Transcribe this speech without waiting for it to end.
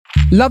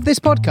Love this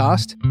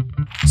podcast?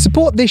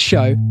 Support this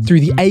show through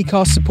the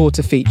Acast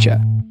supporter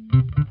feature.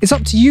 It's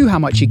up to you how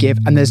much you give,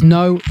 and there's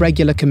no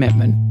regular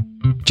commitment.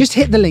 Just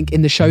hit the link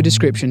in the show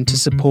description to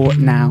support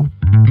now.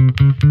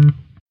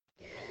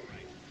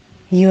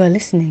 You are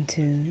listening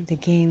to the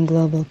Game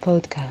Global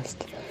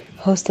podcast,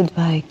 hosted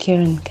by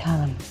Kieran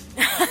Callum.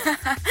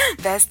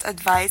 Best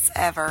advice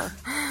ever.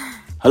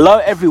 Hello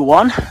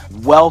everyone,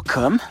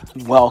 welcome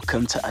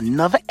to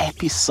another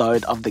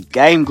episode of the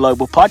Game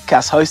Global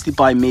podcast hosted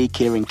by me,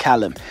 Kieran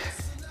Callum.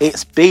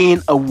 It's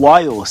been a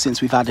while since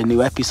we've had a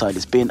new episode.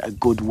 It's been a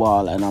good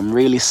while and I'm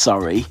really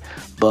sorry,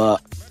 but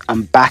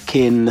I'm back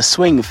in the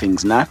swing of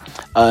things now.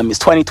 It's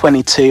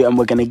 2022 and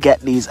we're going to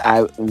get these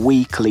out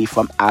weekly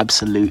from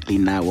absolutely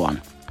now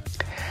on.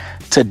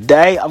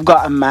 Today I've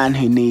got a man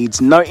who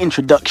needs no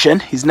introduction.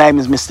 His name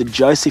is Mr.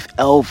 Joseph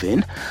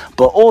Elvin,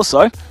 but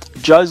also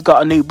Joe's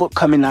got a new book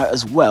coming out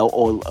as well,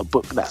 or a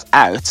book that's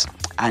out,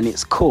 and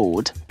it's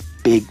called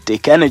Big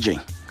Dick Energy.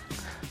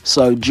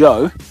 So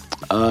Joe,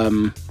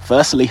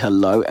 firstly,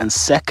 hello, and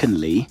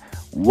secondly,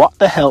 what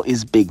the hell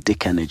is Big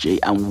Dick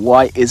Energy, and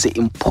why is it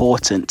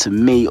important to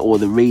me or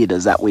the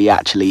readers that we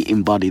actually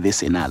embody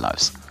this in our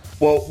lives?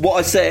 Well, what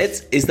I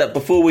said is that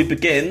before we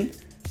begin,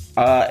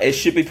 it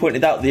should be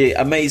pointed out the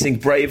amazing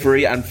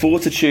bravery and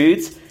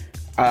fortitude.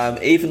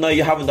 Even though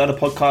you haven't done a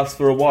podcast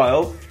for a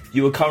while,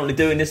 you are currently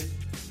doing this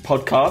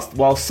podcast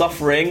while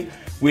suffering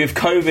with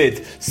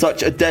COVID,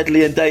 such a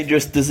deadly and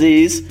dangerous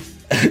disease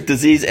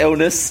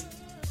illness.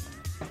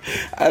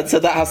 And so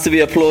that has to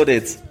be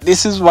applauded.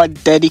 This is my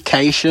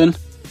dedication.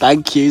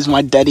 Thank you. It's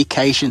my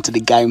dedication to the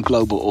Game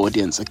Global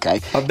audience,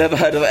 okay? I've never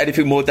heard of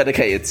anything more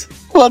dedicated.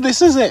 Well,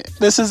 this is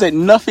it.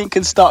 Nothing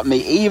can stop me.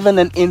 Even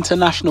an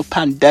international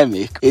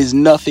pandemic is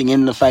nothing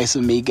in the face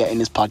of me getting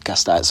this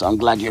podcast out. So I'm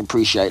glad you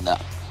appreciate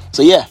that.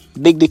 So yeah,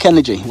 Big Dick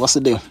Energy. What's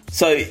the deal?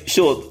 So,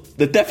 sure,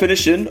 the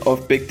definition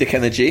of Big Dick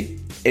Energy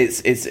is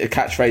a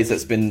catchphrase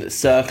that's been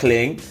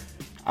circling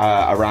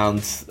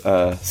around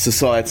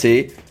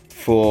society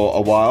for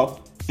a while.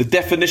 The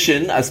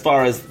definition, as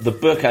far as the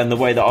book and the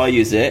way that I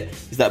use it,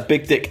 is that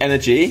Big Dick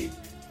Energy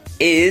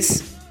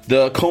is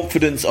the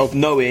confidence of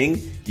knowing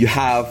you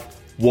have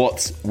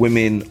what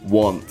women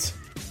want.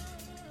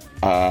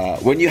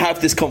 When you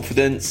have this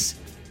confidence,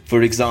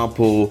 for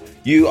example,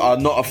 you are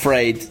not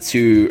afraid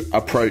to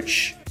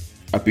approach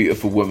a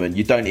beautiful woman.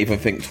 You don't even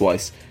think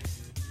twice.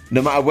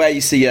 No matter where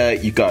you see her,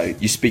 you go.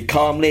 You speak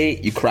calmly,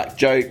 you crack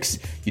jokes,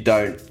 you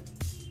don't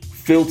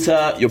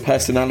filter your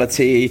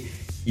personality,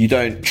 you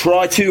don't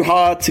try too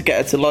hard to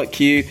get her to like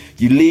you,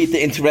 you lead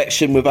the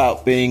interaction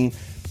without being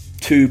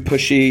too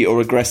pushy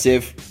or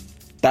aggressive.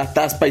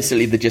 That's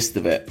basically the gist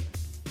of it.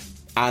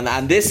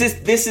 And this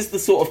is the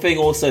sort of thing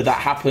also that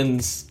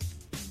happens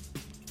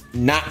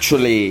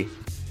naturally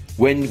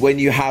when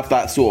you have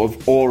that sort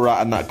of aura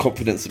and that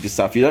confidence of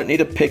yourself. You don't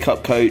need a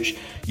pickup coach.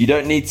 You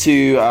don't need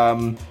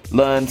to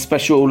learn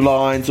special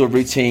lines or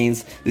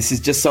routines. This is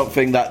just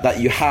something that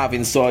you have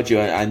inside you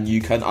and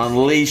you can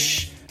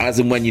unleash as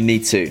and when you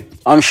need to.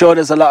 I'm sure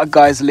there's a lot of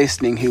guys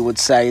listening who would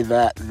say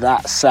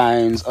that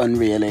sounds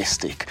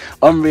unrealistic.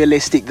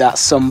 Unrealistic that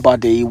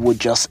somebody would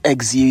just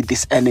exude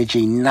this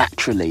energy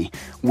naturally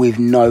with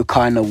no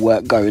kind of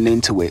work going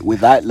into it,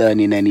 without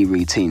learning any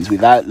routines,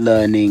 without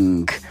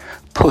learning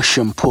push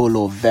and pull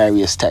or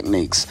various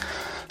techniques.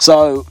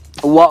 So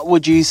what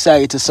would you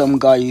say to some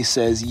guy who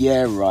says,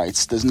 yeah, right,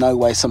 there's no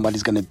way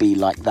somebody's going to be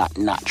like that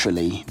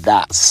naturally?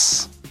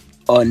 That's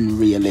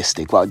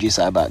unrealistic. What would you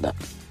say about that?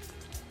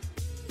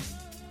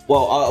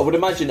 Well, I would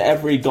imagine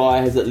every guy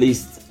has at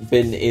least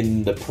been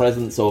in the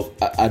presence of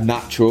a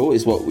natural,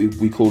 is what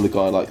we call a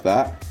guy like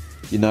that,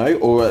 you know,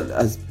 or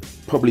has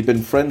probably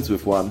been friends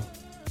with one.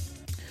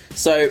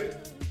 So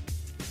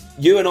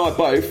you and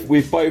I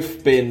we've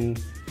both been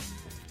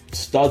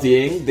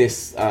studying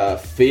this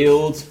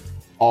field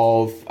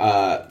of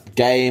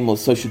game or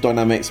social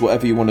dynamics,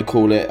 whatever you want to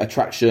call it,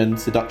 attraction,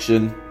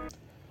 seduction,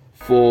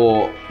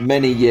 for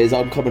many years.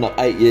 I'm coming up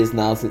 8 years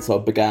now since I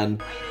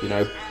began,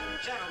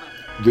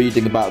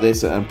 reading about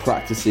this and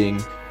practicing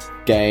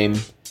game.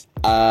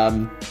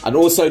 And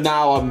also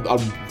now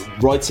I'm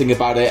writing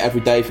about it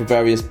every day for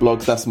various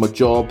blogs. That's my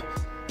job.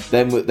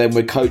 Then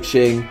we're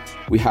coaching.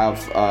 We have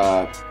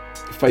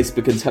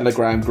Facebook and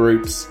Telegram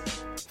groups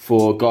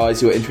for guys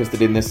who are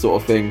interested in this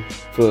sort of thing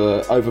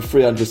for over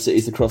 300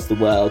 cities across the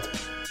world.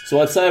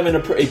 So I'd say I'm in a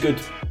pretty good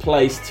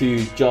place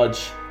to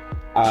judge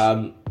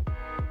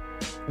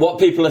what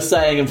people are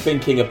saying and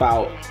thinking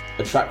about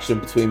attraction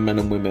between men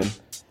and women.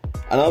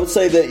 And I would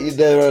say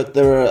that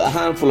there are a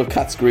handful of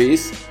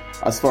categories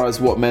as far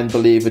as what men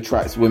believe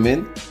attracts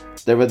women.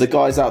 There are the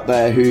guys out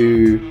there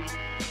who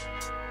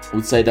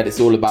would say that it's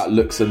all about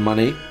looks and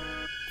money.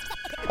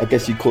 I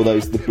guess you'd call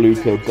those the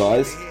blue-pilled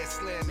guys.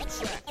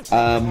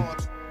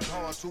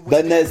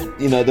 Then there's,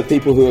 the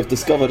people who have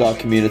discovered our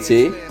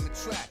community,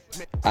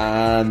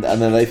 and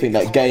then they think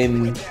that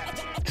game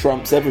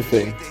trumps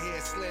everything,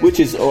 which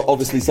is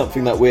obviously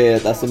something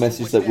that's a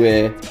message that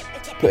we're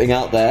putting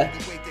out there.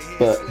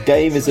 But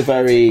game is a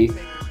very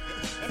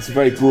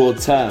broad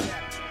term.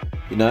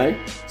 you know.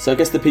 So I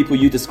guess the people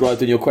you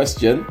described in your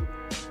question,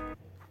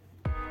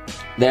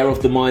 they're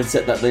of the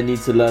mindset that they need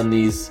to learn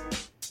these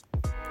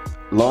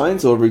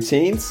lines or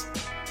routines,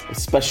 a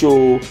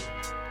special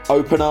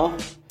opener,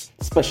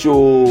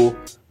 special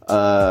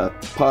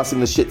passing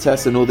the shit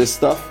test and all this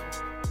stuff.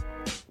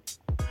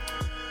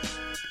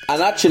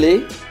 And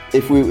actually,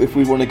 if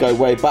we want to go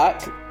way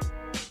back,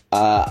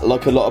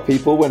 like a lot of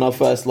people, when I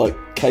first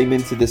came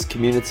into this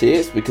community,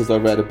 it's because I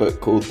read a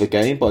book called The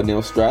Game by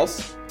Neil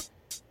Strauss.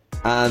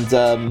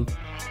 And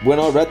when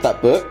I read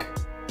that book,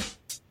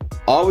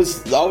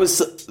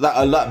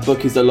 that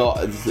book is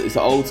it's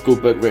an old school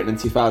book written in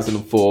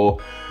 2004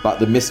 about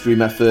the mystery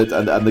method,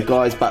 and the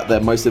guys back there,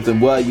 most of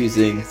them were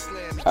using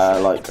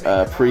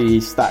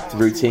pre-stacked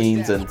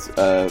routines and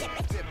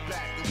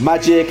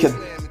magic and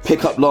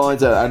pick-up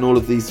lines and all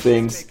of these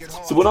things.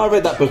 So when I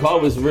read that book, I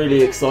was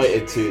really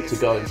excited to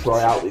go and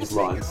try out these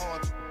lines.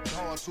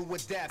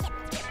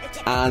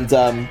 And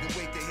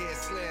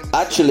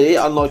actually,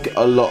 unlike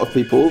a lot of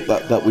people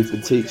that we've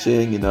been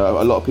teaching, you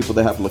know, a lot of people,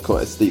 they have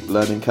quite a steep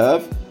learning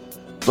curve.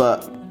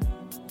 But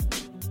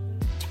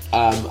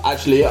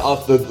actually,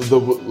 after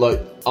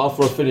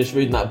I finished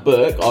reading that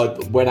book, I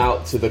went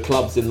out to the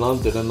clubs in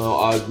London, and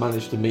I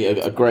managed to meet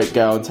a great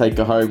girl and take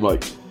her home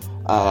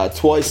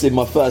twice in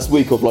my first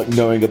week of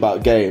knowing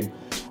about game.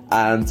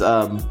 And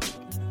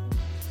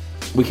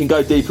we can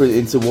go deeper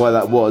into why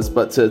that was,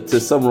 but to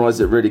summarise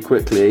it really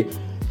quickly,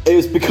 it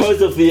was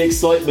because of the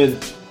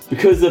excitement,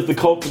 because of the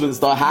confidence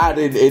that I had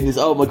in this,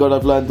 oh my god,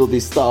 I've learned all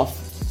this stuff.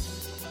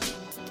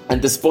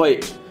 And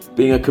despite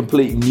being a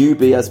complete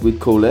newbie, as we'd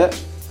call it,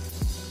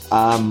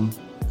 I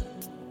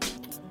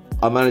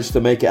managed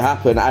to make it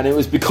happen. And it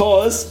was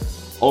because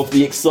of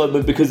the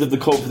excitement, because of the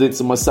confidence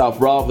in myself,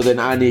 rather than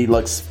any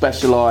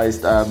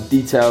specialised,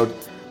 detailed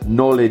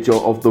knowledge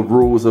of the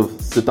rules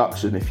of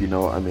seduction, if you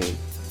know what I mean.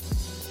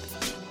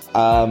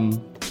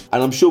 And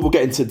I'm sure we'll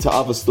get into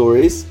other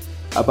stories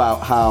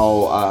about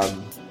how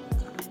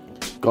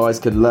guys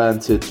can learn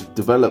to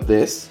develop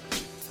these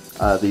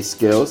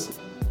skills,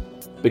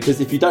 because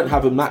if you don't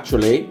have them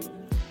naturally,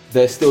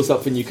 there's still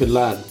something you can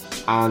learn,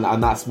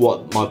 and that's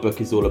what my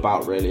book is all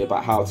about, really,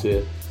 about how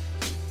to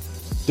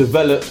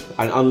develop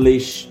and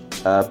unleash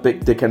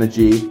big dick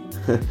energy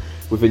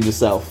within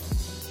yourself.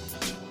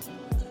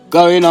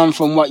 Going on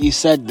from what you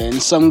said then,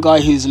 some guy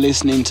who's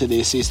listening to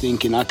this is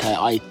thinking, okay,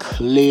 I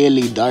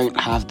clearly don't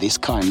have this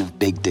kind of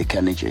big dick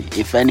energy.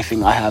 If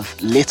anything, I have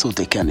little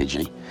dick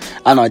energy,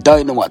 and I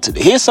don't know what to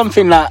do. Here's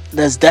something that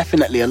there's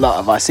definitely a lot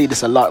of. I see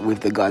this a lot with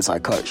the guys I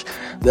coach.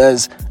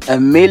 There's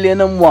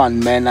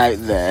 1,000,001 men out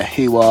there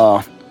who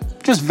are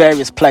just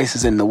various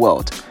places in the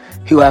world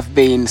who have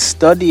been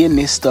studying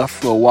this stuff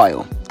for a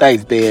while.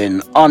 They've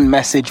been on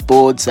message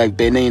boards, they've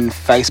been in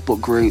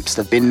Facebook groups,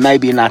 they've been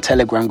maybe in our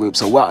Telegram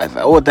groups or whatever,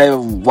 or they're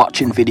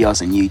watching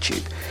videos on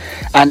YouTube.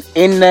 And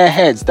in their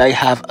heads, they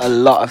have a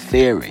lot of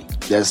theory.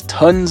 There's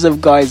tons of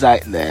guys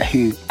out there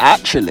who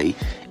actually,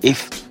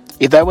 if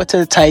they were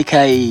to take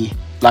a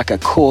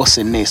course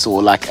in this,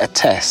 or a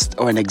test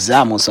or an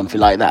exam or something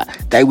like that,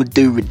 they would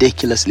do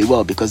ridiculously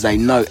well because they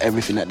know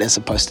everything that they're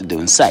supposed to do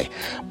and say,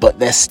 but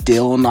they're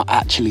still not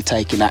actually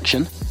taking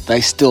action. They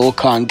still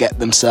can't get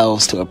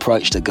themselves to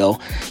approach the girl.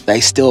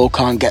 They still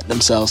can't get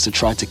themselves to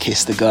try to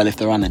kiss the girl if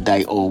they're on a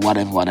date or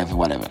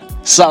whatever.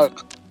 So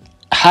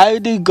how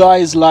do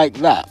guys like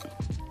that,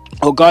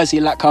 or guys who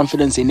lack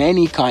confidence in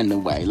any kind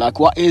of way,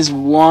 what is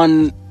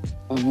one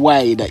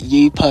way that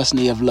you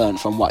personally have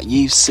learned from what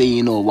you've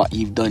seen or what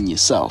you've done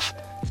yourself,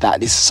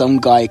 that some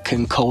guy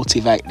can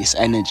cultivate this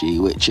energy,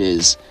 which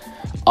is,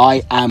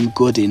 I am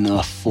good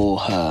enough for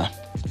her,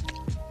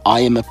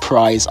 I am a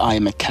prize, I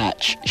am a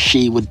catch,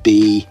 she would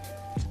be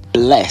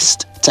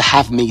blessed to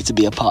have me to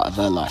be a part of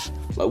her life?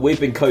 We've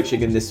been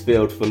coaching in this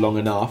field for long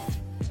enough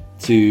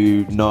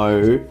to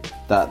know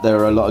that there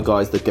are a lot of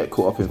guys that get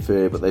caught up in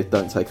fear, but they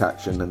don't take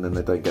action, and then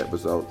they don't get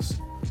results.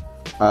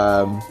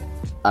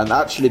 And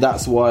actually,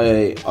 that's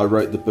why I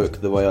wrote the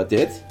book the way I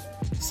did.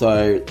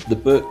 So the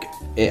book,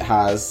 it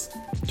has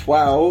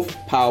 12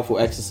 powerful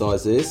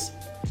exercises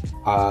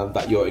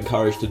that you're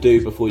encouraged to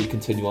do before you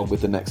continue on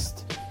with the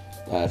next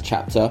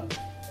chapter.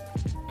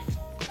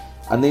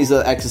 And these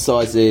are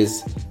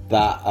exercises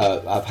that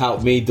have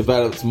helped me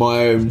develop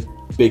my own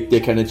big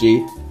dick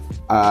energy,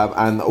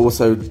 and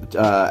also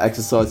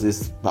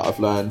exercises that I've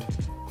learned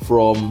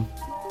from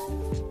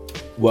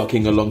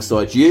working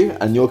alongside you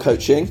and your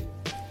coaching.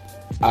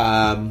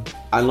 And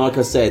like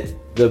I said,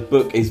 the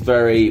book is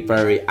very,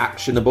 very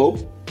actionable,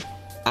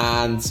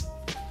 and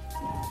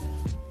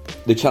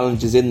the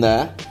challenges in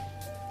there,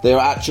 they're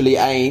actually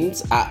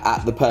aimed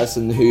at the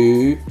person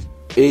who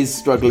is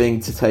struggling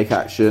to take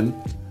action.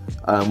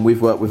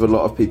 We've worked with a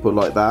lot of people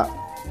like that.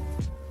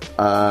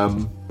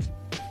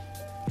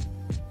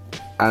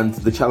 And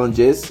the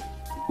challenges,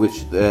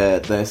 which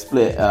they're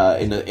split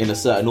in a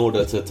certain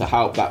order to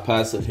help that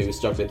person who is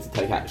struggling to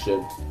take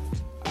action,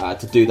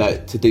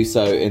 to do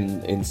so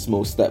in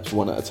small steps,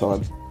 one at a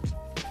time.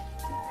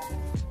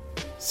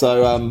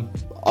 So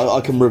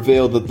I can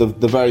reveal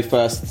the very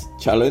first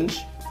challenge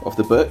of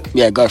the book.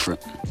 Yeah, go for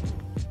it.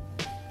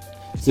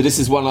 So this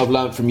is one I've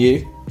learned from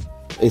you.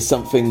 It's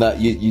something that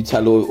you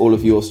tell all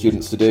of your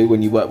students to do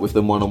when you work with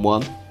them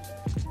one-on-one.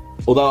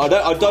 Although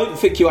I don't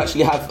think you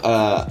actually have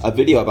a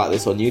video about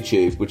this on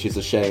YouTube, which is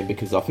a shame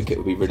because I think it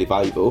would be really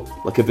valuable.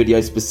 Like a video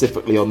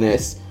specifically on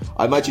this.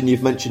 I imagine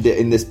you've mentioned it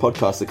in this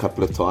podcast a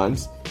couple of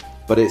times,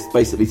 but it's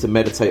basically to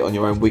meditate on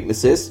your own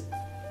weaknesses.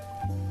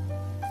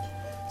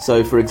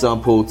 So, for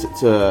example,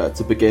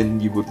 to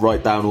begin, you would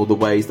write down all the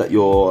ways that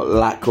your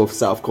lack of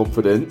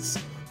self-confidence,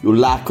 your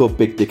lack of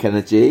big dick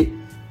energy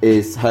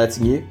is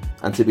hurting you,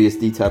 and to be as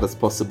detailed as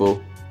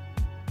possible.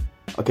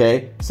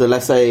 Okay, so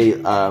let's say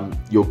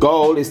your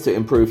goal is to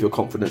improve your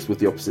confidence with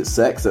the opposite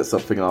sex. That's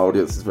something our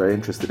audience is very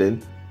interested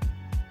in.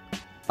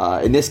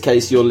 In this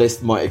case, your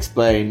list might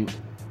explain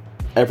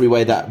every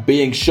way that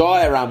being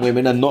shy around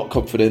women and not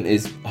confident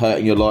is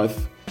hurting your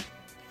life.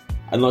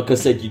 And like I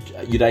said,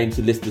 you'd aim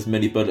to list as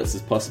many bullets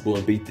as possible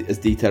and be as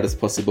detailed as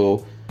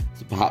possible.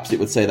 So perhaps it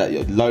would say that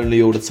you're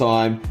lonely all the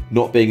time,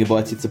 not being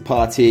invited to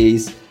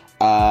parties,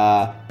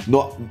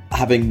 not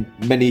having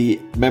many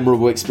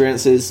memorable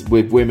experiences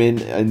with women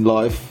in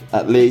life,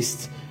 at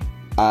least.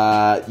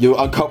 You're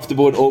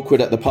uncomfortable and awkward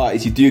at the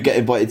parties you do get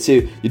invited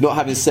to. You're not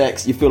having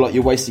sex. You feel like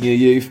you're wasting your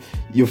youth.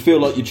 You feel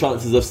like your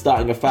chances of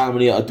starting a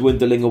family are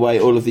dwindling away.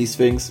 All of these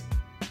things.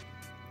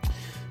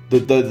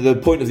 The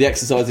point of the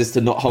exercise is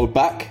to not hold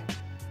back,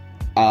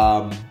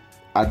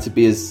 and to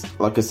be as,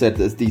 like I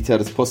said, as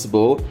detailed as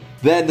possible.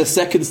 Then the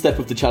second step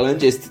of the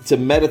challenge is to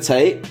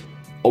meditate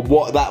on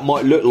what that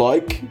might look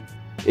like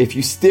if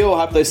you still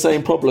have those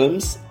same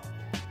problems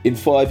in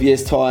 5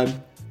 years' time,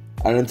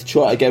 and then to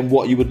try again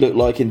what you would look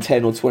like in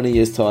 10 or 20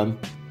 years' time.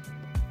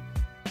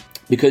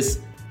 Because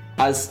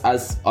as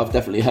I've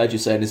definitely heard you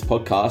say in this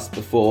podcast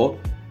before,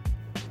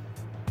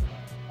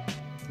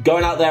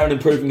 going out there and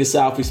improving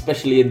yourself,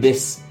 especially in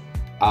this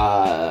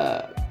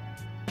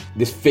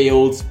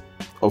field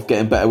of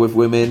getting better with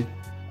women,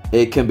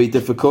 it can be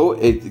difficult.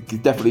 It's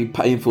definitely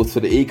painful for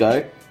the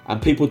ego,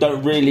 and people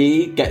don't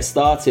really get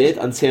started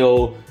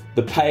until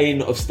the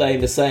pain of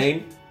staying the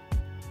same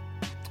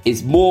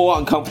is more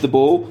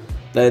uncomfortable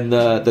than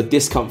the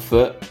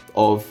discomfort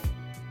of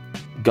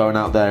going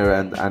out there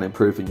and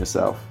improving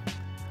yourself.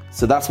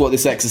 So that's what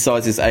this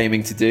exercise is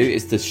aiming to do,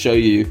 is to show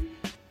you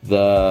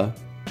the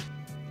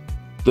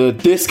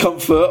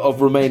discomfort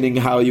of remaining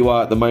how you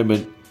are at the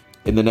moment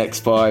in the next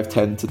 5,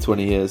 10 to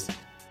 20 years.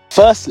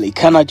 Firstly,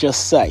 can I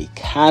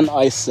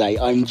say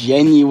I'm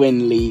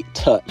genuinely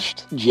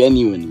touched,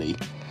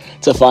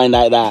 to find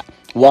out that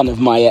one of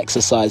my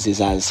exercises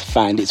has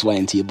found its way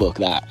into your book.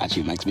 That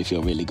actually makes me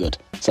feel really good.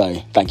 So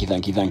thank you.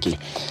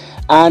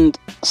 And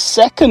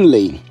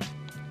secondly,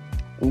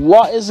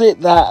 what is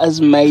it that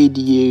has made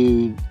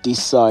you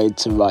decide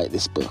to write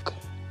this book?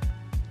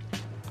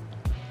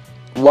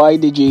 Why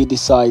did you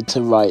decide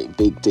to write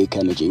Big Dick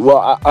Energy?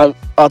 Well,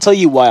 I'll tell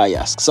you why I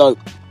ask. So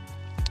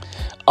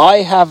I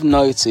have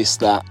noticed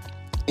that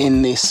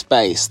in this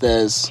space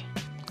there's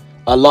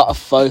a lot of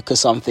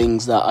focus on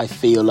things that I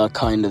feel are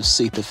kind of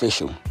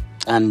superficial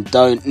and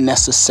don't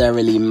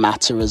necessarily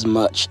matter as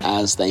much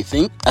as they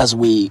think, as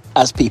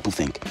people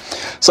think.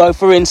 So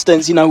for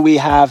instance, we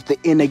have the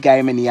inner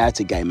game and the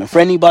outer game. And for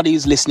anybody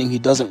who's listening who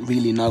doesn't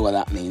really know what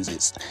that means,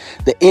 it's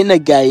the inner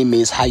game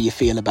is how you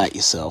feel about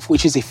yourself,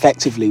 which is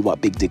effectively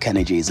what Big Dick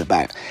Energy is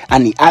about.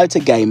 And the outer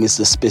game is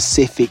the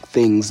specific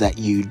things that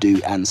you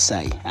do and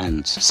say.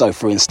 And so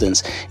for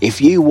instance, if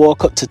you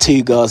walk up to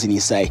two girls and you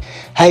say,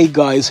 hey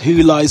guys,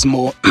 who lies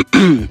more?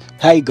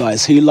 Hey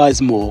guys, who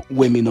lies more,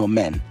 women or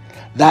men?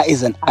 That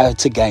is an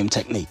outer game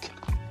technique.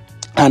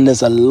 And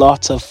there's a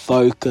lot of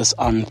focus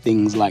on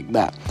things like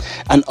that.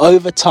 And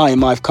over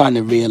time, I've kind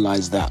of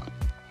realized that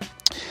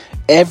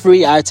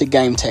every outer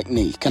game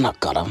technique, and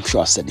I'm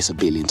sure I've said this a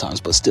billion times,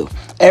 but still,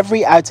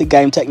 every outer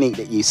game technique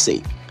that you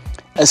see,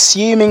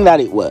 assuming that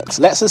it works,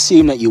 let's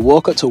assume that you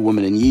walk up to a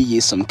woman and you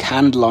use some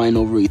canned line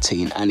or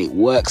routine and it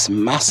works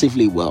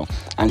massively well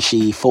and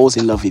she falls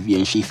in love with you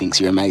and she thinks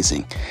you're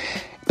amazing.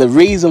 The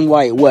reason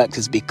why it works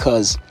is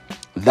because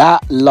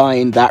that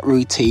line, that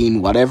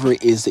routine, whatever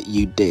it is that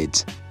you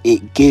did,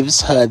 it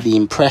gives her the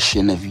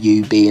impression of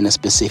you being a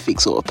specific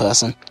sort of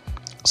person.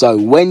 So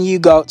when you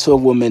go up to a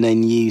woman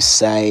and you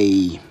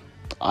say,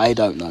 I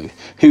don't know,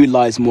 who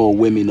lies more,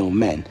 women or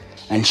men?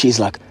 And she's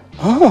like,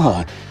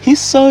 he's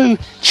so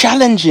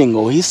challenging,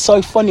 or he's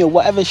so funny, or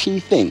whatever she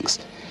thinks.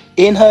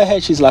 In her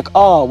head, she's like,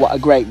 what a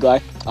great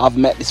guy. I've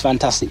met this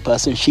fantastic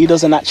person. She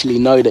doesn't actually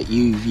know that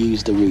you've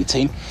used the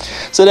routine.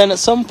 So then at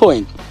some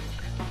point,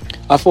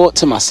 I thought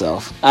to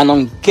myself, and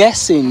I'm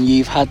guessing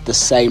you've had the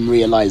same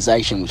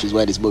realization, which is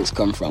where this book's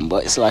come from,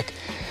 but it's like,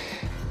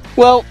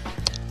 well,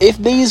 if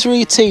these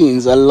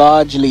routines are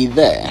largely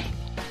there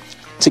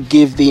to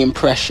give the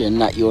impression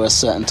that you're a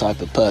certain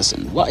type of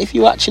person, what if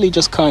you actually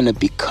just kind of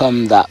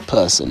become that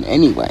person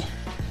anyway?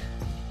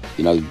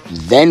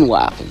 Then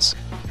what happens?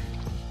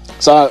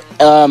 So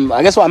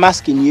I guess what I'm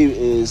asking you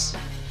is,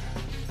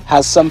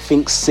 has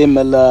something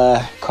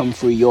similar come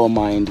through your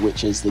mind,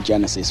 which is the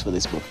genesis for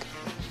this book?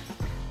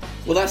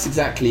 Well, that's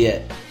exactly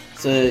it.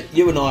 So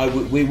you and I,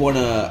 we want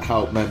to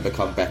help men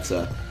become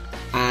better.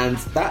 And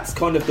that's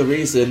kind of the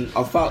reason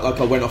I felt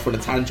like I went off on a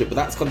tangent, but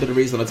that's kind of the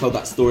reason I told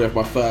that story of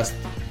my first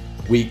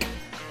week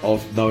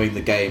of knowing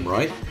the game,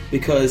 right?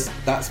 Because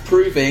that's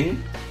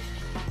proving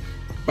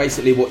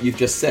basically what you've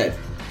just said.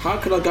 How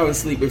can I go and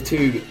sleep with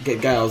two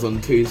girls on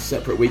 2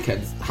 separate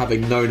weekends,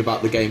 having known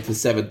about the game for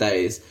 7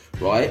 days,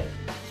 right?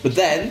 But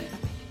then,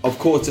 of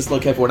course, just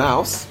like everyone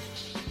else,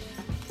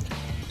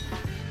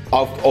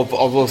 I've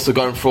also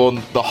gone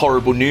from the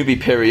horrible newbie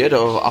period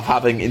of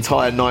having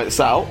entire nights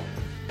out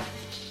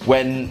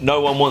when no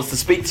one wants to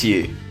speak to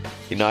you,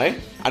 you know?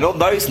 And on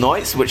those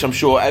nights, which I'm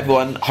sure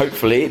everyone,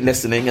 hopefully,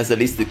 listening has at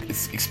least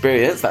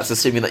experienced, that's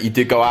assuming that you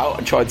do go out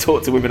and try and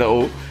talk to women at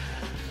all,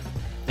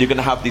 you're going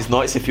to have these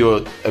nights if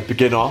you're a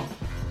beginner.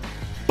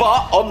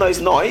 But on those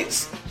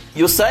nights,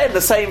 you're saying the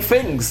same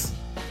things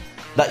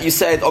that you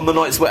said on the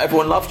nights where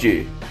everyone loved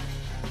you.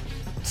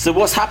 So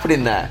what's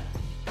happening there?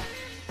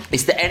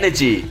 It's the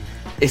energy.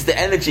 It's the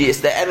energy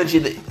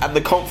and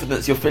the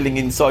confidence you're feeling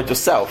inside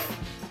yourself.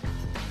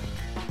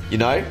 You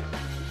know?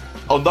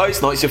 On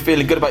those nights, you're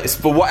feeling good about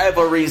yourself. For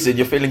whatever reason,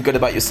 you're feeling good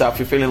about yourself.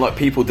 You're feeling like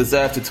people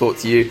deserve to talk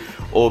to you,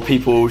 or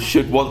people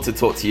should want to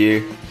talk to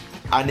you.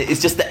 And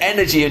it's just the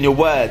energy in your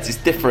words is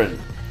different.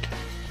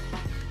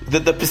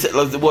 The percent,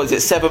 what is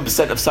it?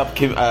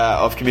 7%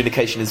 of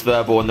communication is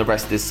verbal, and the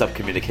rest is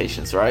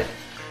sub-communications, right?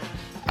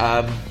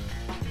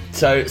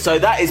 So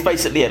that is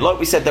basically it. Like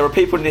we said, there are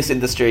people in this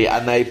industry,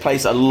 and they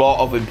place a lot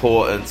of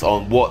importance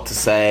on what to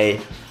say,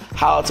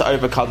 how to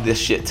overcome this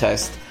shit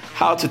test,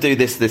 how to do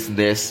this, and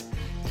this.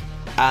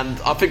 And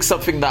I think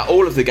something that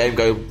all of the Game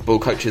Global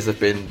coaches have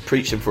been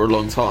preaching for a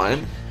long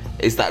time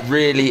is that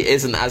really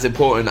isn't as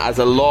important as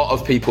a lot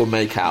of people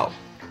make out.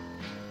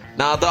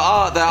 Now, there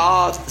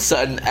are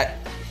certain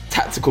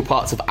tactical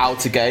parts of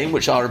outer game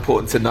which are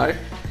important to know.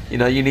 You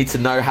know, you need to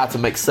know how to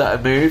make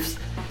certain moves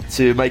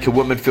to make a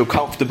woman feel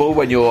comfortable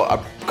when you're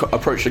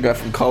approaching her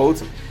from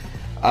cold.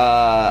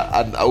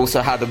 And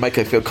also how to make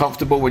her feel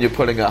comfortable when you're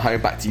pulling her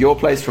home back to your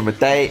place from a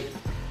date.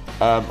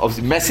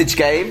 Obviously, message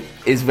game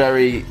is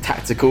very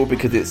tactical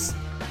because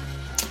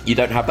you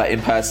don't have that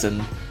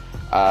in-person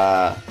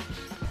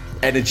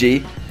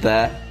energy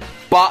there.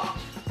 But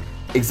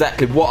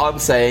exactly what I'm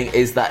saying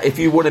is that if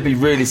you want to be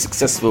really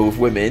successful with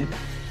women,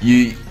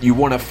 you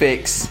want to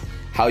fix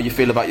how you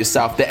feel about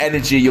yourself, the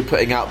energy you're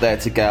putting out there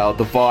to girl,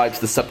 the vibes,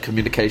 the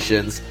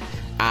sub-communications,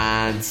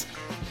 and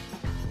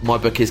my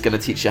book is going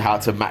to teach you how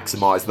to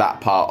maximize that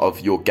part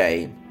of your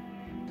game.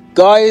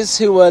 Guys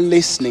who are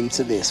listening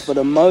to this, for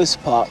the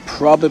most part,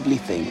 probably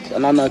think,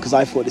 and I know because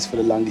I thought this for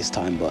the longest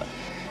time, but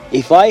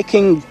if I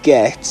can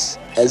get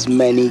as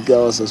many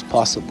girls as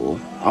possible,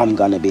 I'm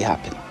going to be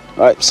happy.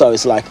 Right? So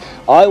it's like,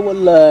 I will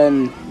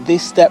learn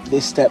this step,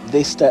 this step,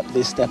 this step,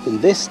 this step, and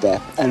this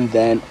step, and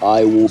then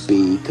I will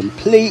be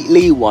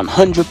completely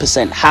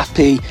 100%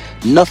 happy.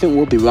 Nothing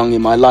will be wrong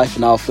in my life,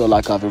 and I'll feel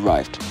like I've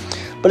arrived.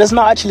 But it's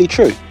not actually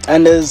true.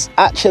 And there's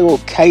actual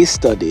case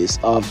studies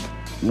of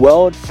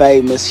world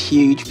famous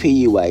huge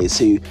PUAs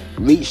who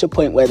reached a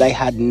point where they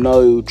had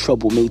no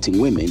trouble meeting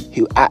women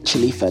who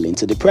actually fell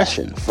into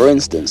depression. For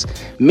instance,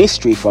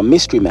 Mystery from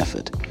Mystery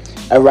Method.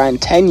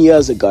 Around 10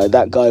 years ago,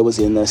 that guy was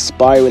in a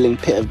spiraling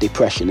pit of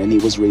depression and he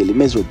was really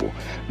miserable.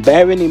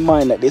 Bearing in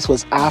mind that this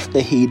was after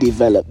he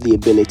developed the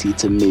ability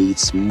to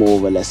meet more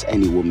or less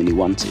any woman he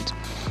wanted.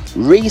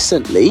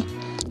 Recently,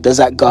 there's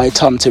that guy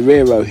Tom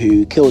Torero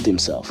who killed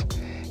himself.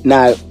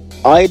 Now,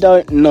 I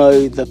don't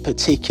know the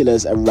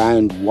particulars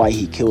around why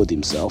he killed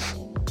himself,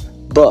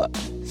 but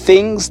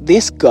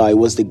this guy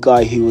was the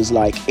guy who was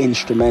like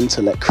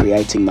instrumental at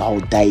creating the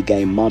whole day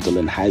game model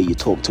and how you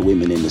talk to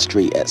women in the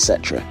street,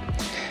 etc.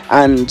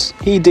 And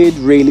he did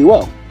really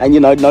well. And, you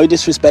know, no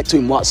disrespect to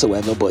him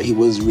whatsoever, but he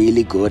was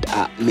really good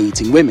at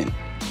meeting women.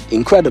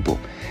 Incredible.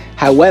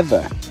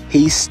 However,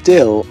 he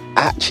still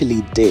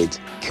actually did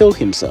kill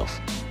himself.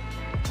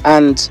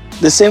 And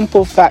the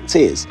simple fact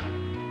is,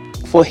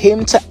 for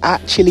him to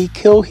actually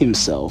kill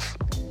himself,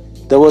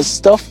 there was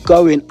stuff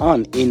going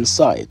on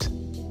inside.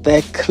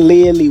 There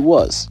clearly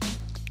was.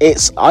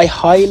 I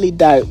highly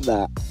doubt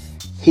that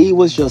he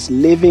was just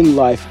living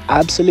life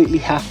absolutely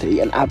happy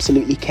and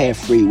absolutely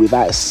carefree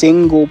without a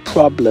single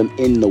problem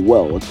in the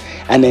world,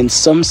 and then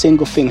some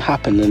single thing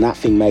happened and that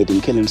thing made him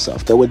kill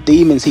himself. There were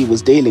demons he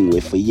was dealing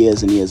with for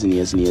years and years and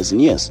years and years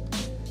and years,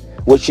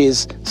 which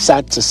is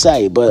sad to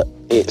say, but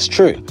it's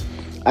true.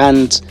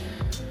 And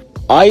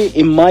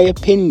in my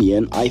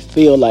opinion, I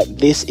feel like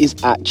this is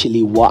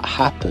actually what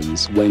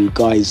happens when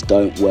guys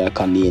don't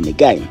work on the inner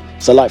game.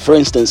 So like, for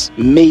instance,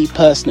 me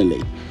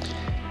personally,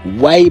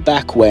 way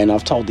back when,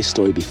 I've told this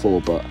story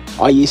before, but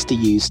I used to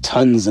use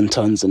tons and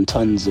tons and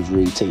tons of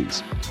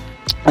routines.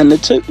 And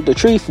the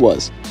truth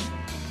was,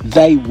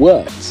 they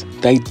worked.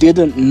 They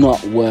didn't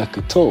not work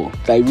at all.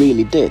 They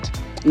really did.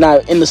 Now,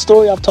 in the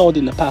story I've told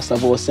in the past,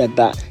 I've always said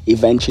that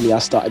eventually I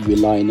started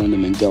relying on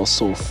them and girls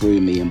saw through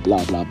me and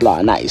blah, blah, blah.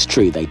 And that is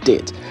true, they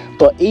did.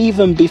 But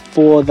even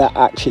before that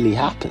actually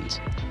happened,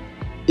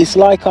 it's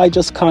like I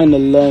just kind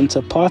of learned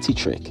a party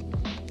trick.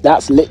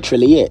 That's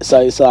literally it. So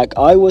it's like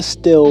I was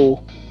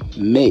still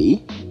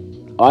me.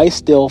 I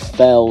still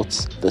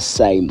felt the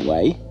same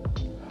way,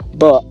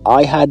 but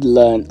I had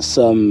learnt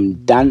some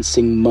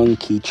dancing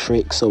monkey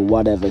tricks or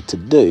whatever to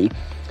do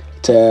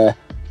to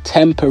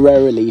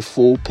temporarily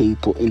fool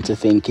people into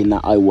thinking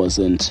that I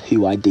wasn't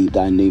who I deep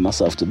down knew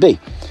myself to be.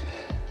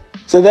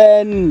 So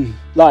then,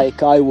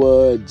 like, I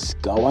would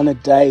go on a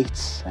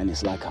date and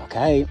it's like,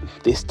 okay,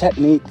 this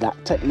technique, that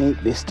technique,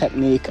 this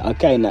technique,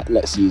 okay, now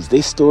let's use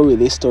this story,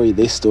 this story,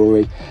 this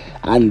story,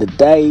 and the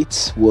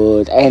date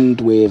would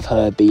end with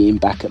her being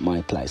back at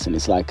my place, and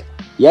it's like,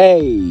 yay,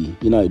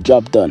 you know,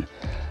 job done.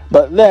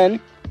 But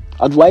then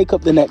I'd wake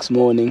up the next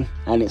morning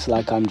and it's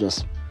like I'm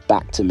just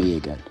back to me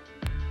again,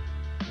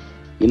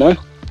 you know?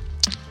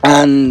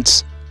 And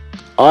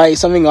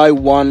something I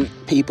want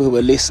people who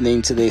are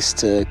listening to this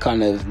to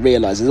kind of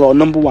realize is, well,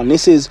 number one,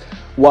 this is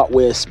what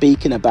we're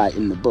speaking about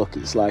in the book.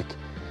 It's like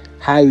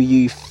how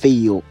you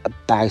feel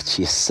about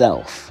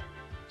yourself.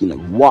 You know,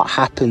 what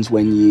happens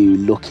when you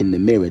look in the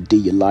mirror? Do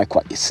you like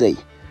what you see?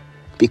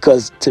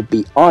 Because to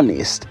be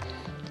honest,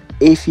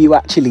 if you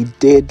actually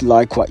did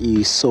like what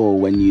you saw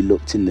when you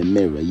looked in the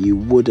mirror, you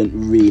wouldn't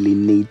really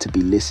need to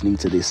be listening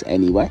to this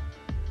anyway.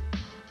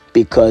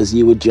 Because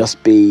you would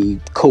just be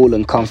cool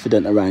and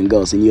confident around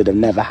girls and you'd have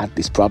never had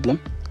this problem.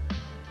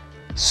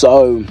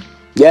 So,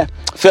 yeah,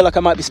 I feel like I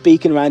might be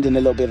speaking around in a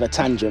little bit of a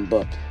tangent,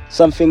 but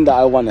something that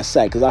I want to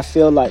say, because I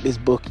feel like this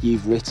book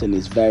you've written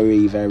is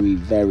very, very,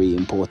 very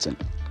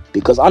important.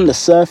 Because on the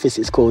surface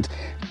it's called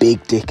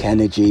Big Dick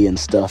Energy and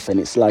stuff, and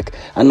it's like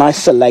a nice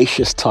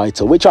salacious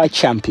title, which I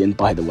championed,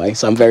 by the way,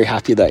 so I'm very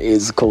happy that it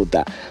is called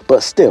that.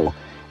 But still,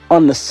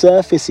 on the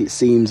surface it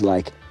seems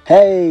like,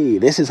 hey,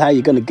 this is how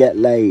you're going to get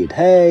laid.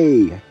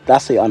 Hey,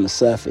 that's it on the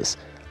surface.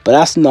 But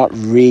that's not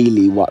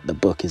really what the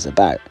book is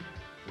about.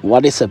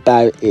 What it's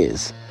about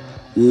is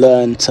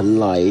learn to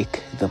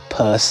like the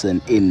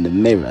person in the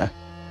mirror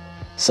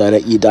so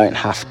that you don't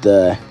have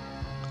to,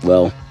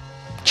 well,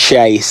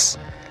 chase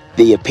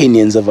the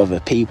opinions of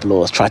other people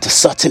or try to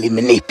subtly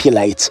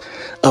manipulate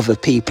other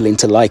people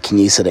into liking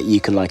you so that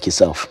you can like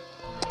yourself.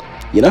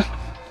 You know?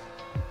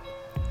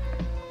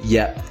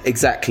 Yeah,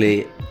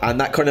 exactly. And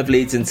that kind of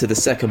leads into the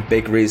second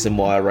big reason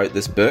why I wrote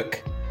this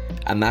book.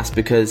 And that's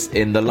because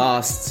in the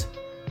last,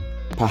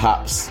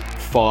 perhaps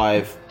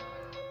 5,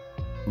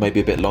 maybe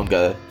a bit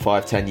longer,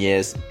 5-10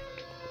 years,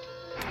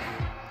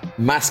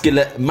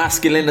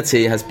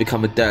 masculinity has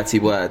become a dirty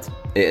word.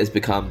 It has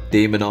become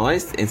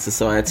demonized in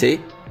society.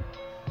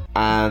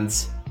 And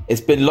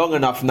it's been long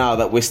enough now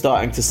that we're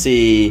starting to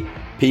see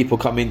people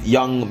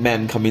young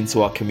men come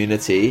into our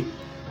community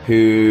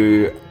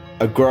who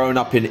are growing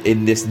up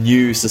in this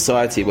new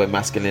society where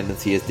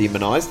masculinity is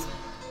demonized.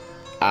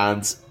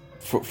 And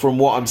from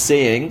what I'm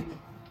seeing,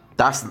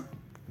 that's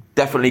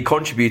definitely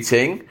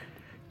contributing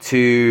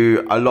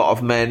to a lot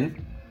of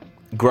men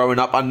growing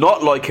up and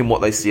not liking what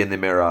they see in the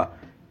mirror.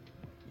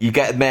 You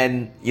get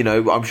men, you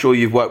know, I'm sure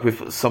you've worked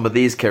with some of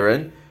these,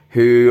 Kieran,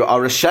 who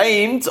are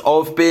ashamed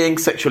of being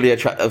sexually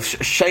attractive,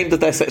 ashamed of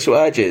their sexual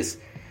urges.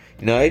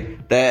 You know,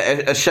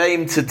 they're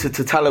ashamed to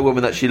tell a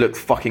woman that she looks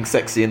fucking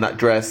sexy in that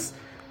dress.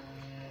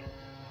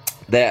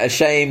 They're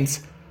ashamed,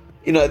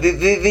 you know,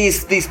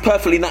 these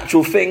perfectly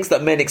natural things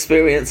that men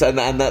experience and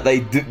that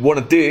they want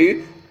to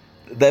do,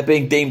 they're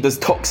being deemed as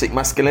toxic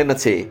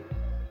masculinity.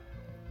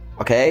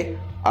 Okay?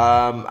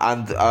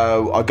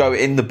 I go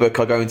in the book,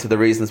 I go into the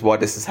reasons why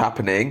this is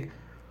happening.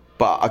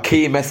 But a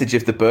key message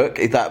of the book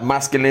is that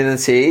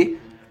masculinity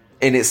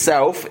in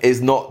itself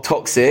is not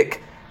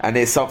toxic, and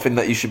it's something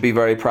that you should be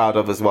very proud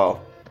of as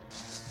well.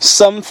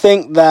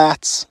 Something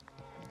that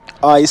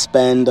I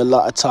spend a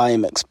lot of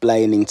time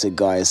explaining to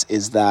guys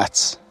is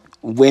that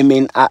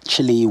women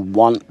actually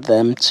want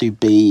them to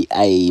be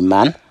a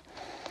man.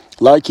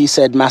 Like you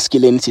said,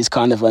 masculinity is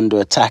kind of under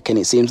attack, and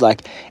it seems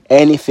like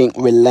anything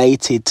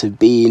related to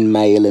being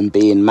male and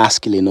being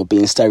masculine or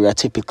being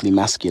stereotypically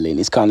masculine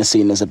is kind of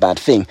seen as a bad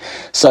thing.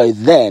 So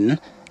then,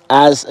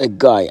 as a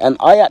guy, and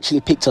I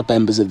actually picked up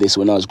embers of this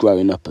when I was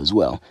growing up as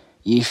well,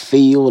 you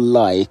feel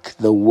like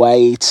the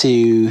way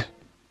to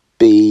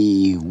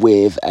be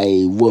with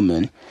a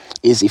woman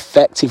is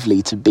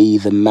effectively to be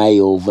the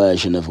male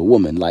version of a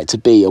woman, like to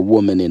be a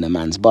woman in a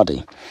man's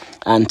body,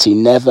 and to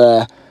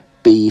never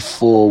be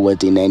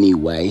forward in any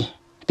way,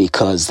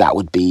 because that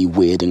would be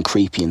weird and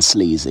creepy and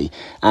sleazy,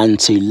 and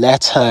to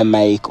let her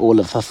make all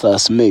of her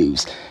first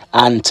moves,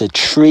 and to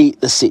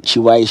treat the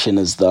situation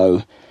as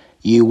though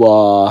you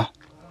are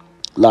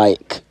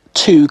like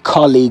two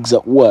colleagues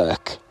at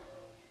work.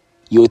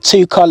 You're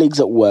two colleagues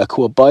at work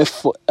who are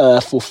both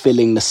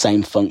fulfilling the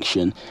same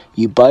function.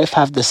 You both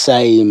have the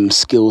same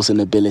skills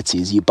and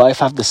abilities. You both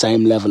have the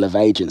same level of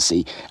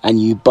agency. And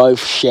you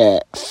both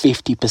share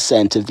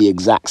 50% of the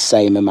exact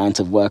same amount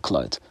of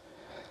workload.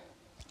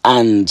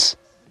 And,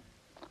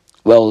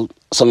 well,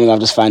 something I've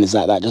just found is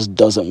that just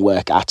doesn't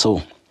work at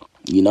all.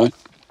 You know?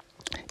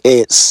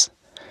 It's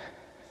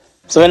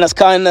something that's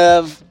kind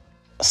of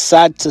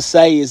sad to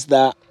say is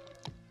that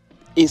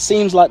it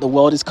seems like the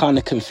world is kind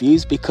of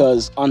confused,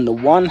 because on the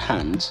one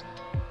hand,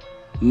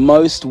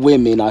 most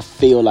women, I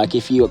feel like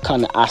if you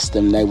kind of ask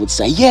them, they would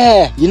say,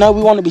 yeah, you know,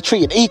 we want to be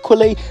treated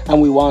equally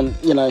and we want,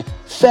 you know,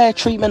 fair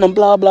treatment and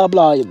blah, blah,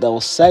 blah.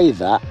 They'll say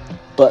that.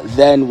 But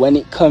then when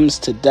it comes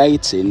to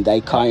dating,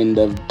 they kind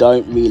of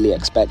don't really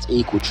expect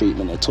equal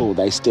treatment at all.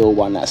 They still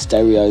want that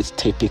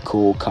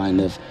stereotypical kind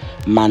of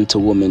man to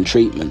woman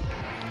treatment.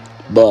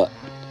 But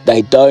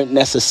they don't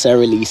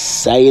necessarily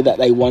say that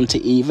they want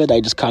it either.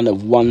 They just kind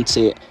of want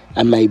it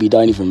and maybe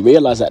don't even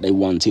realize that they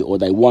want it, or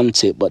they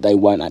want it, but they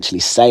won't actually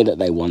say that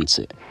they want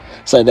it.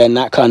 So then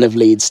that kind of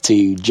leads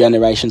to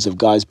generations of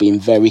guys being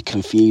very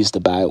confused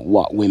about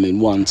what women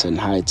want and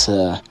how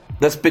to...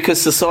 That's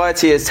because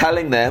society is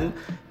telling them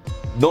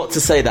not to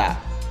say that.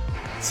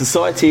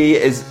 Society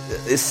is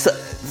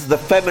the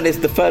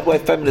feminist, the third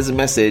wave feminism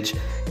message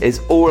is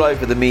all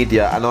over the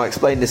media, and I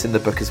explain this in the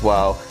book as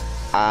well.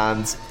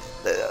 And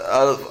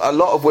a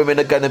lot of women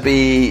are going to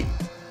be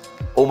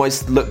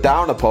almost looked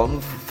down upon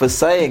for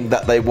saying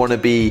that they want to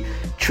be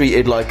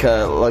treated like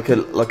a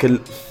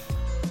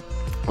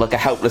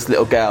helpless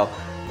little girl,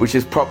 which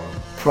is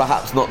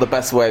perhaps not the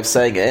best way of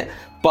saying it.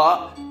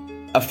 But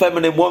a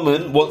feminine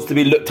woman wants to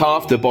be looked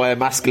after by a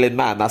masculine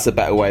man. That's a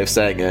better way of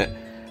saying it.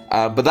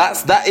 But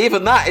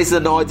that is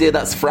an idea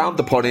that's frowned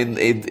upon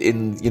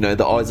in you know,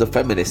 the eyes of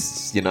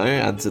feminists, you know,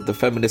 and the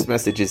feminist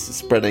message is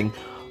spreading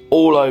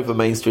all over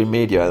mainstream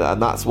media,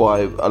 and that's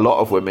why a lot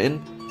of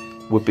women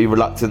would be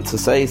reluctant to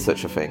say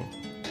such a thing.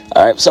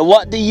 All right, so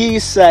what do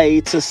you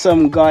say to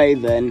some guy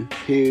then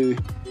who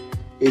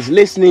is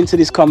listening to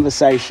this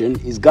conversation,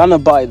 is gonna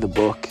buy the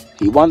book,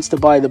 he wants to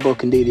buy the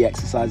book and do the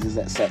exercises,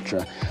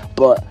 etc.,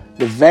 but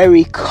the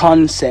very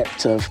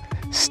concept of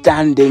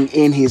standing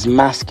in his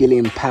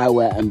masculine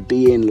power and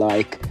being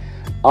like,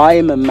 I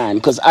am a man,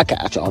 because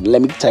actually,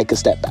 let me take a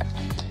step back.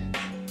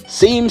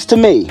 Seems to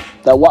me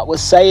that what we're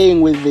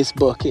saying with this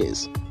book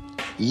is,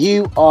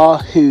 you are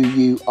who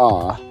you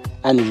are,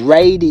 and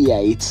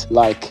radiate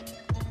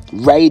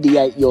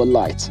your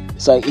light.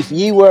 So if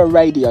you were a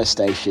radio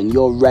station,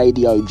 you're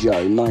Radio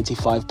Joe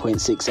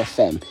 95.6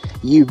 FM,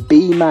 you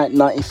beam out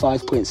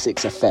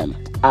 95.6 FM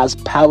as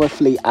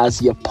powerfully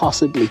as you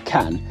possibly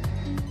can,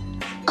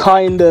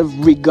 kind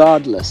of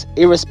regardless,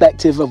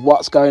 irrespective of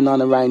what's going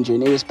on around you,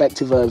 and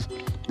irrespective of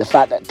the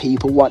fact that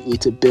people want you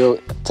to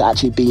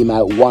actually beam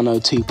out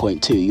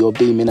 102.2, you're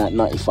beaming at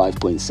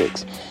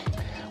 95.6.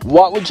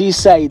 What would you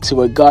say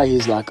to a guy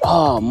who's like,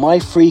 my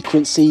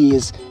frequency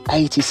is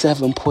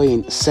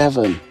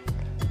 87.7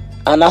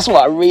 and that's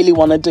what I really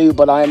want to do,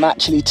 but I'm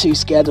actually too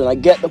scared? And I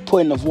get the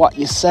point of what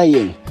you're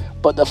saying,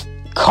 but the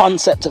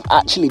concept of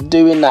actually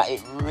doing that,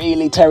 it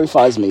really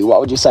terrifies me. What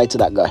would you say to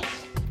that guy?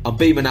 I'm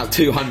beaming out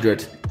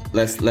 200.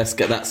 Let's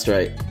get that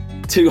straight.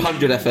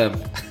 200 FM.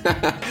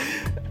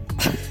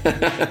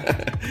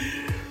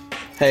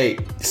 Hey,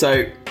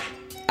 so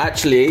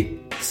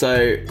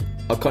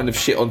I kind of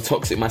shit on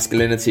toxic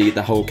masculinity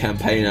the whole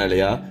campaign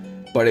earlier,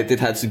 but it did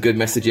have some good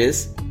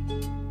messages.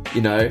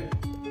 You know,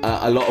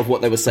 a lot of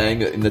what they were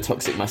saying in the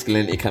toxic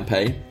masculinity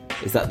campaign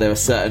is that there are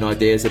certain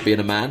ideas of being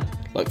a man.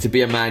 Like, to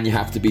be a man, you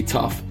have to be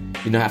tough.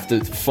 You have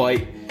to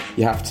fight.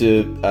 You have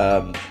to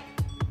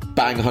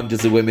bang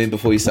hundreds of women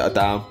before you settle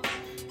down.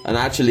 And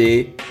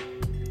actually,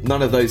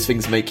 none of those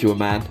things make you a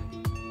man.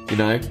 You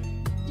know,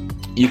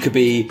 you could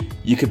be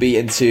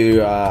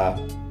into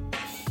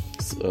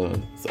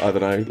I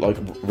don't know, like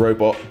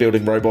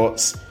building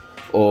robots,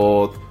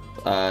 or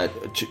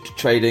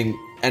trading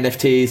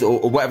NFTs,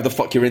 or whatever the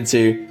fuck you're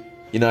into,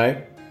 you know,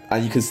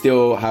 and you can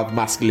still have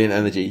masculine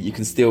energy. You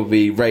can still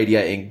be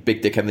radiating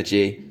big dick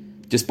energy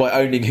just by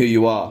owning who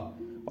you are.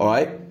 All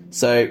right,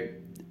 so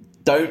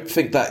don't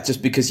think that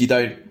just because you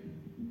don't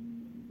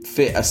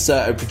fit a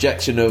certain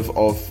projection of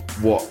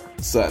what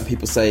certain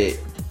people say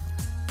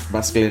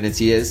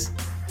masculinity is,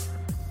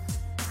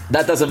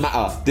 that doesn't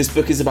matter. This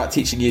book is about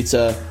teaching you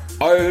to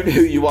own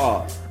who you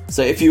are.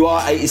 So if you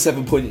are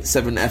 87.7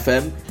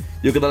 FM,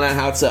 you're going to learn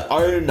how to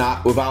own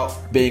that without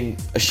being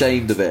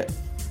ashamed of it.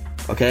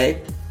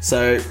 Okay?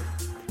 So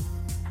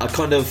a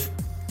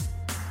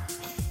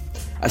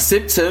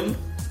symptom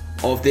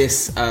of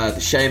this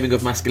shaming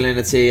of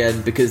masculinity,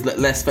 and because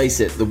let's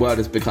face it, the world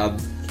has become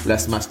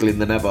less masculine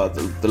than ever.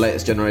 The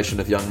latest generation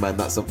of young men,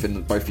 that's something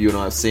that both you and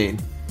I have seen.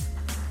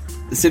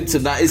 The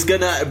symptom that is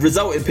going to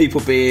result in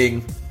people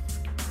being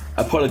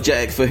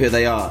apologetic for who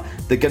they are.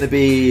 They're going to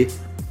be,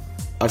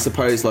 I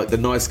suppose, like the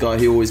nice guy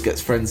who always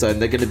gets friend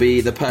zoned. They're going to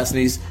be the person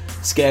who's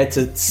scared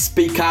to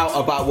speak out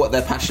about what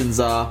their passions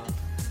are,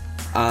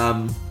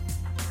 and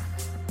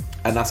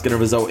that's going to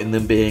result in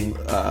them being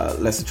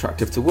less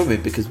attractive to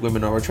women, because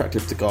women are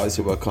attractive to guys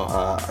who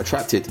are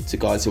attracted to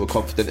guys who are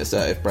confident,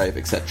 assertive, brave,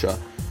 etc.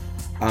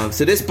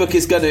 So this book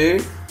is going to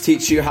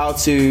teach you how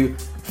to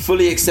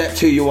fully accept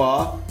who you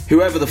are,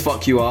 whoever the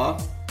fuck you are,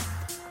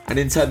 and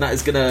in turn that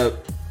is going to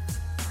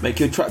make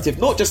you attractive,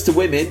 not just to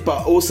women,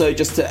 but also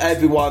just to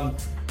everyone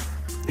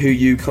who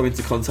you come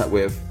into contact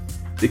with.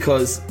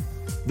 Because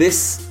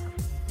this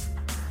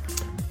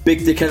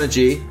big dick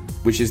energy,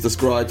 which is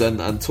described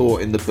and taught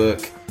in the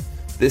book,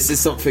 this is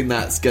something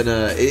that's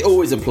it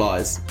always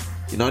implies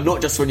You know,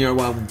 not just when you're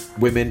around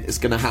women. It's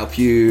going to help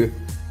you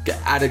get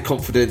added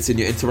confidence in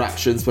your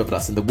interactions, whether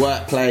that's in the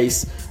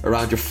workplace,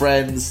 around your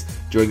friends,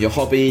 during your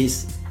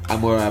hobbies,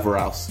 and wherever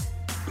else.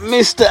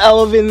 Mr.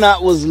 Elvin,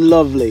 that was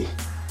lovely.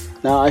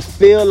 Now, I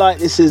feel like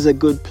this is a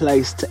good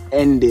place to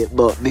end it,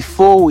 but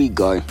before we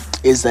go,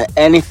 is there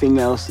anything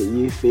else that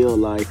you feel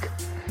like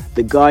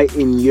the guy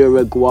in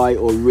Uruguay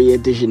or Rio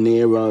de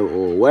Janeiro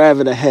or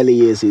wherever the hell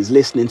he is, he's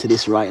listening to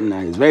this right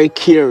now, he's very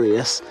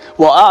curious?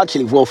 Well,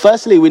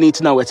 firstly, we need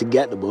to know where to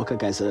get the book.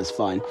 Okay, so that's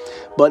fine.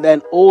 But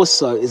then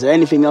also, is there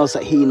anything else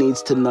that he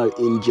needs to know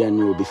in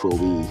general before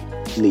we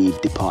leave,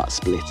 depart,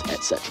 split,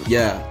 etc.?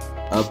 Yeah.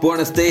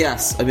 Buenos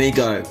dias,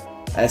 amigo.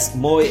 Es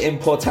muy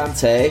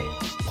importante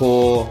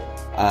por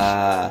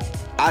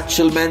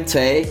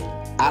actualmente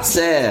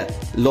hacer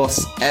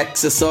los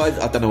exercises.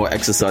 I don't know what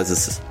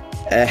exercises.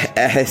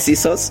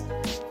 Ejercicios.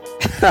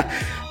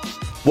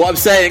 What I'm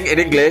saying in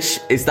English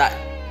is that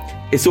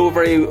it's all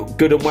very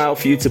good and well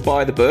for you to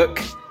buy the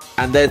book,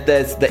 and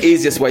there's the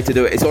easiest way to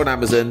do it. It's on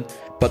Amazon,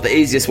 but the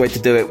easiest way to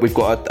do it, we've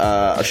got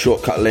a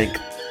shortcut link.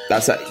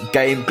 That's at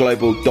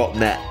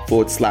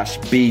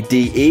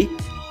gameglobal.net/BDE.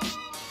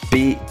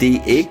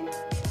 BDE.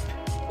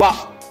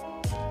 But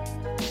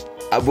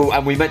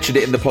and we mentioned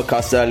it in the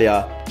podcast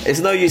earlier, it's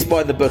no use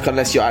buying the book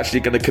unless you're actually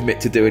going to commit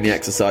to doing the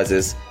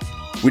exercises.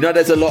 We know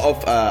there's a lot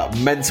of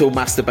mental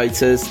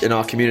masturbators in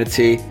our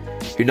community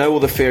who know all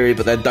the theory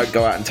but then don't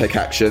go out and take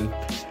action.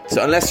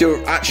 So unless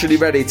you're actually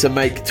ready to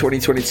make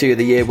 2022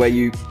 the year where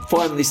you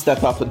finally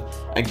step up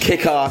and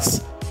kick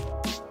ass,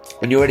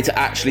 and you're ready to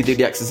actually do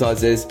the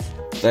exercises,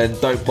 then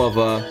don't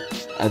bother.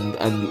 And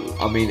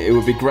I mean, it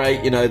would be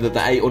great, you know, that the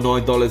 $8 or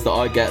 $9 that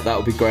I get, that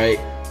would be great.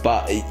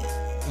 But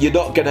you're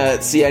not going to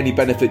see any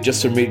benefit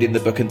just from reading the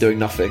book and doing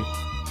nothing.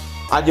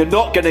 And you're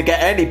not going to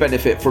get any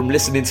benefit from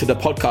listening to the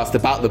podcast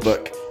about the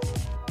book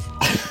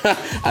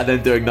and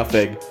then doing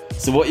nothing.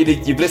 So what you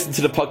need, you've listened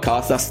to the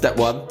podcast, that's step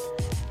one.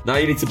 Now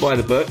you need to buy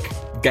the book,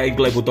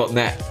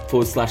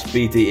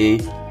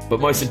 gameglobal.net/BDE. But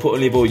most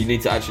importantly of all, you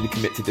need to actually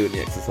commit to doing the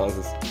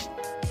exercises.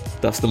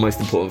 That's the most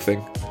important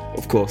thing,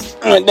 of course.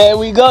 And there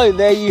we go.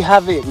 There you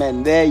have it,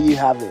 man. There you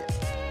have it.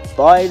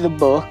 Buy the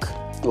book.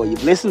 Well,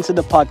 you've listened to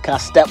the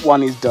podcast. Step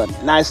one is done.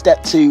 Now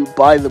step two,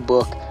 buy the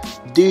book.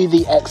 Do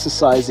the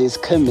exercises,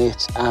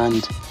 commit,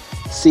 and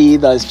see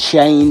those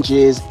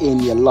changes in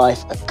your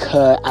life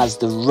occur as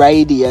the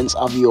radiance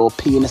of your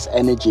penis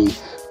energy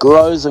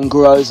grows and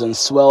grows and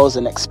swells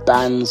and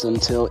expands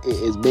until it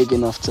is big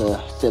enough to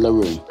fill a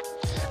room.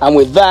 And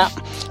with that,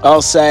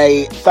 I'll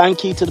say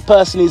thank you to the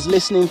person who's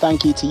listening.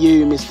 Thank you to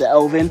you, Mr.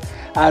 Elvin,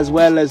 as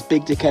well as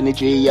Big Dick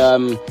Energy.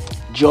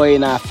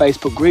 Join our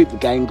Facebook group, the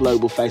Game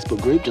Global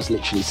Facebook group. Just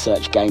literally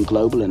search Game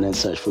Global and then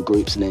search for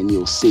groups, and then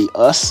you'll see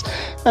us.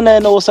 And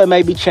then also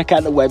maybe check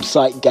out the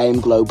website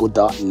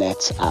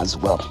gameglobal.net as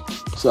well.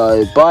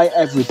 So bye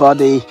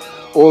everybody.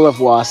 Au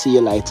revoir. See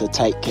you later.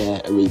 Take care.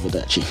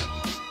 Arrivederci.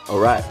 All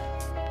right.